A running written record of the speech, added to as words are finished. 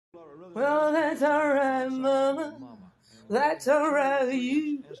Well, that's alright, mama. That's alright with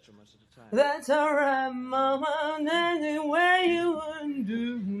you. That's alright, mama. Any way you would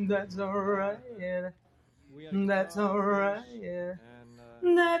do. That's alright. That's alright.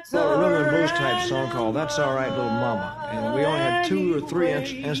 That's Well, a rhythm and blues alright. type song called That's Alright Little Mama. And we only had 2 or 3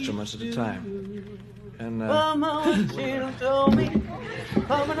 instruments at a time. And Mama, she done told me.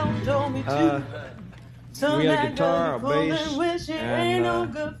 Mama done told me too. we had a guitar, a bass, and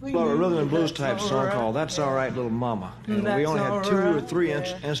a a rhythm and blues type song called That's Alright Little Mama. And we only had 2 or 3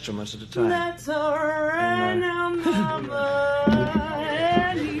 instruments at a time. That's alright now, mama.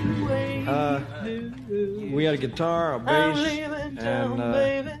 Anyway, we had a guitar, a bass, and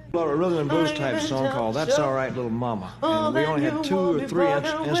a rhythm and blues type song called That's Alright Little Mama. And we only had 2 or 3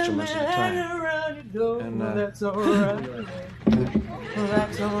 instruments at a time. And that's alright.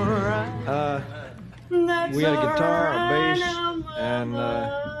 That's alright. we had a guitar, a bass, and a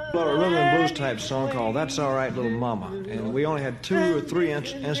rhythm and blues type song called That's Alright Little Mama. And we only had 2 or 3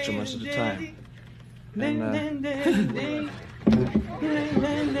 instruments at a time. And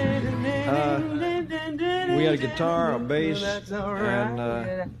we had a guitar, a bass, and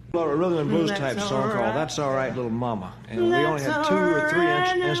a rhythm and blues type song called That's Alright Little Mama. And we only had 2 or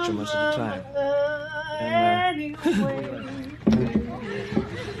 3 instruments at a time.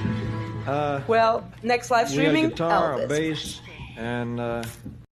 Well, next live we had a streaming, guitar, Elvis. a bass, and